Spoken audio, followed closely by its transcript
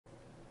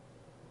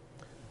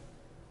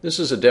This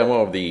is a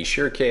demo of the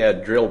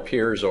ShearCAD drill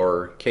Piers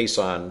or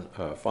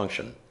Caisson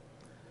function.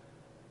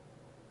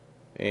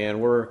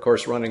 And we're of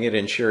course running it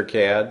in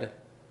ShearCAD.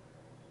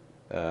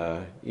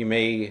 You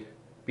may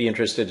be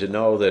interested to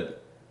know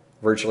that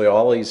virtually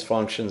all these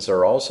functions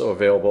are also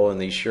available in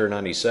the Shear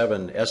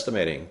 97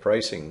 estimating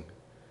pricing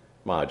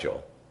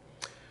module.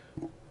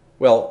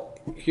 Well,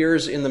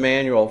 here's in the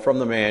manual, from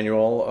the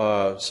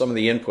manual, some of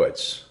the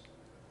inputs.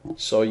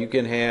 So you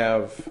can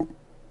have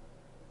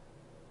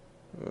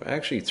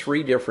actually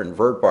 3 different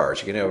vert bars.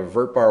 You can have a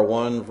vert bar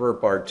 1,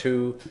 vert bar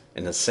 2,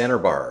 and the center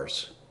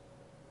bars.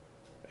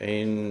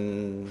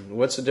 And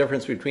what's the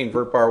difference between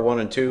vert bar 1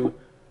 and 2?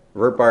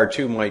 Vert bar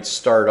 2 might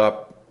start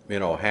up,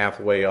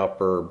 halfway up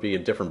or be a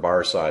different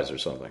bar size or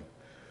something.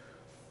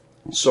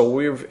 So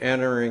we're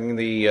entering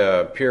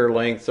the pier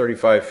length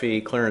 35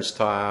 feet, clearance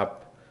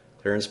top,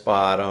 clearance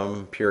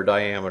bottom, pier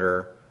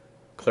diameter,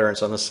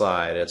 clearance on the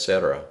side,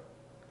 etc.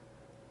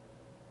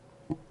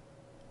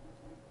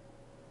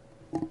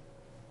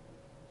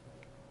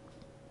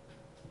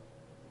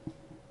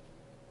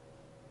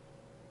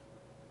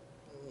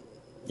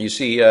 You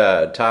see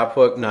top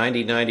hook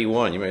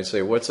 90-91. You might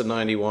say, what's a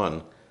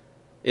 91?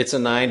 It's a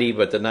 90,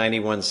 but the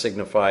 91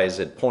 signifies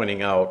it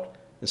pointing out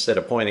instead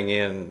of pointing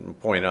in,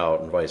 point out,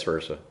 and vice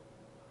versa.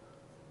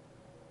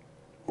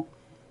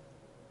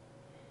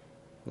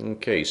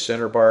 Okay,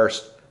 center bar,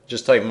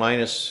 just type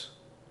minus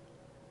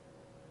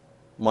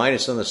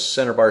on the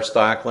center bar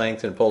stock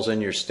length and pulls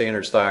in your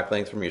standard stock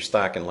length from your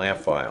stock and lap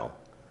file.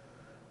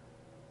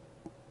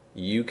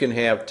 You can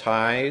have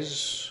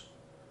ties,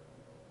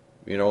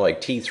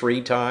 like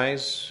T3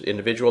 ties,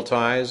 individual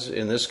ties.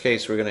 In this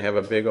case, we're going to have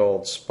a big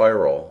old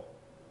spiral,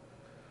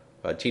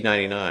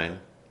 T99.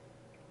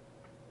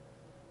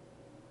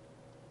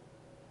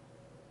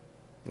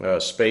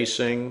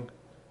 Spacing,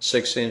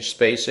 6-inch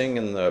spacing,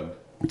 and the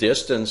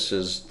distance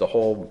is the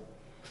whole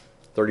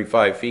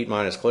 35 feet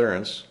minus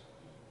clearance.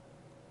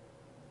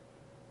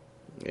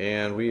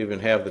 And we even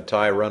have the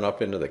tie run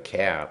up into the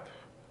cap.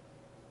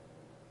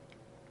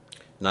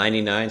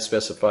 99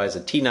 specifies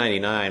a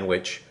T99,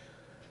 which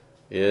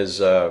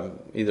is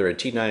either a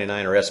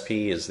T99 or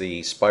SP, is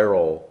the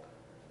spiral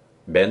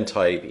bend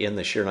type in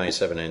the Shear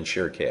 97 and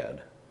ShearCAD.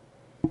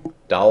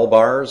 Dowel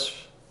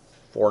bars,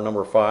 4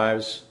 number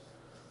 5s,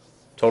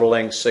 total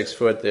length 6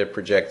 foot, they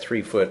project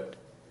 3 foot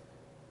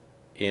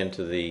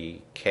into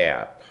the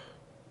cap.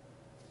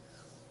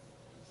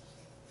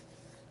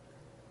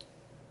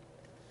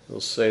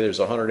 We'll say there's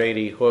a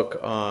 180 hook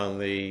on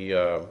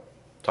the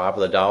top of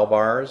the dowel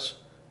bars,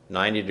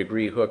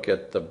 90-degree hook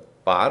at the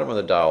bottom of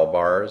the dowel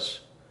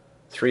bars,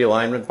 3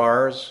 alignment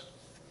bars.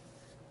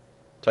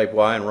 Type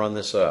Y and run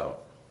this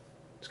out.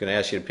 It's going to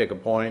ask you to pick a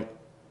point.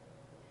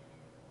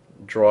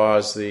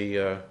 Draws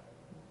the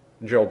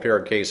drill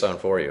pier caisson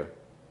for you.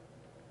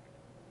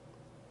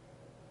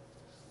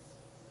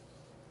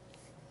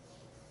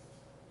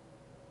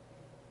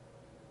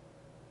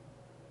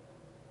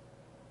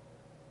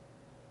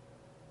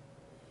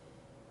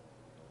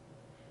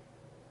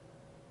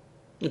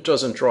 It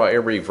doesn't draw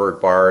every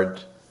vert bar.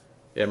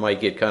 It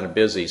might get kind of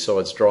busy, so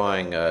it's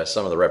drawing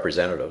some of the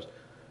representatives.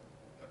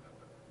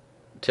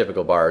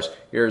 Typical bars.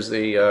 Here's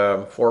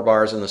the 4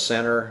 bars in the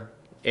center,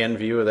 end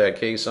view of that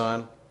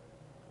caisson.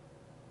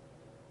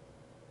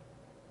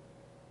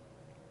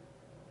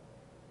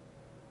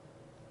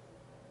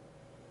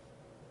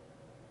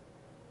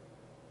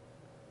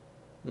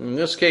 In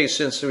this case,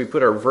 since we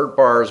put our vert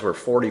bars were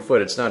 40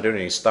 foot, it's not doing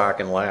any stock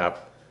and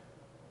lap.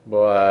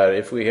 But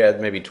if we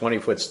had maybe 20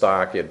 foot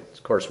stock, it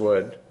of course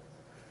would.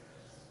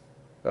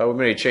 We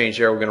made a change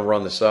there. We're going to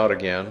run this out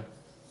again.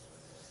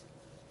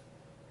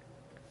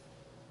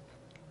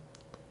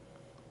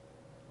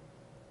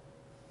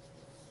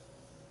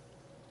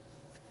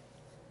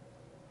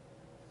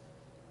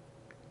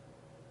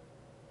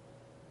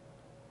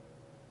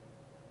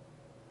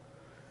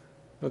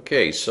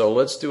 Okay, so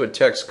let's do a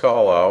text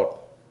call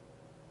out.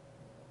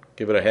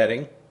 Give it a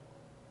heading.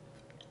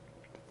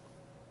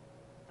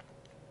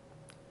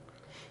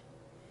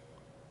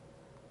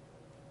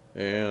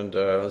 And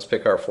let's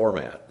pick our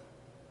format.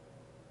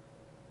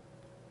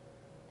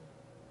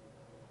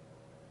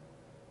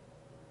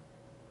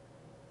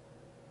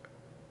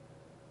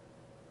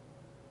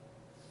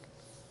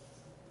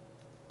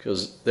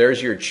 Because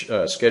there's your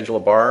schedule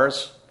of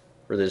bars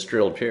for this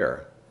drilled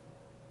pier.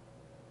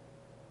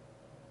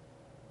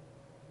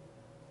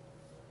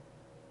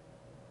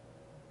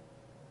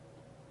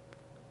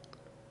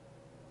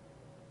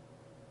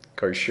 Of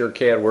course,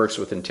 ShearCAD works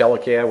with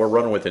IntelliCAD. We're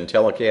running with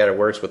IntelliCAD. It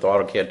works with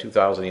AutoCAD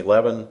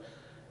 2011,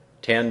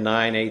 10,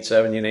 9, 8,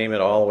 7, you name it,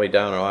 all the way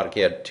down to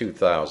AutoCAD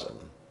 2000.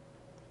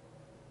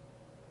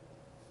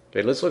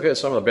 Okay, let's look at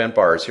some of the bent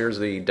bars. Here's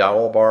the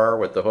dowel bar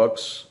with the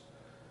hooks.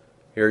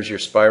 Here's your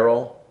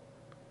spiral,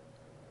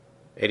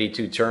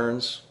 82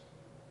 turns.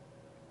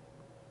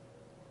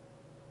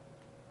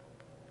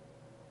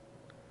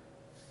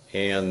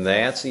 And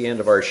that's the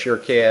end of our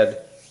ShearCAD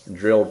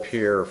drill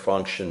pier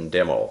function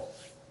demo.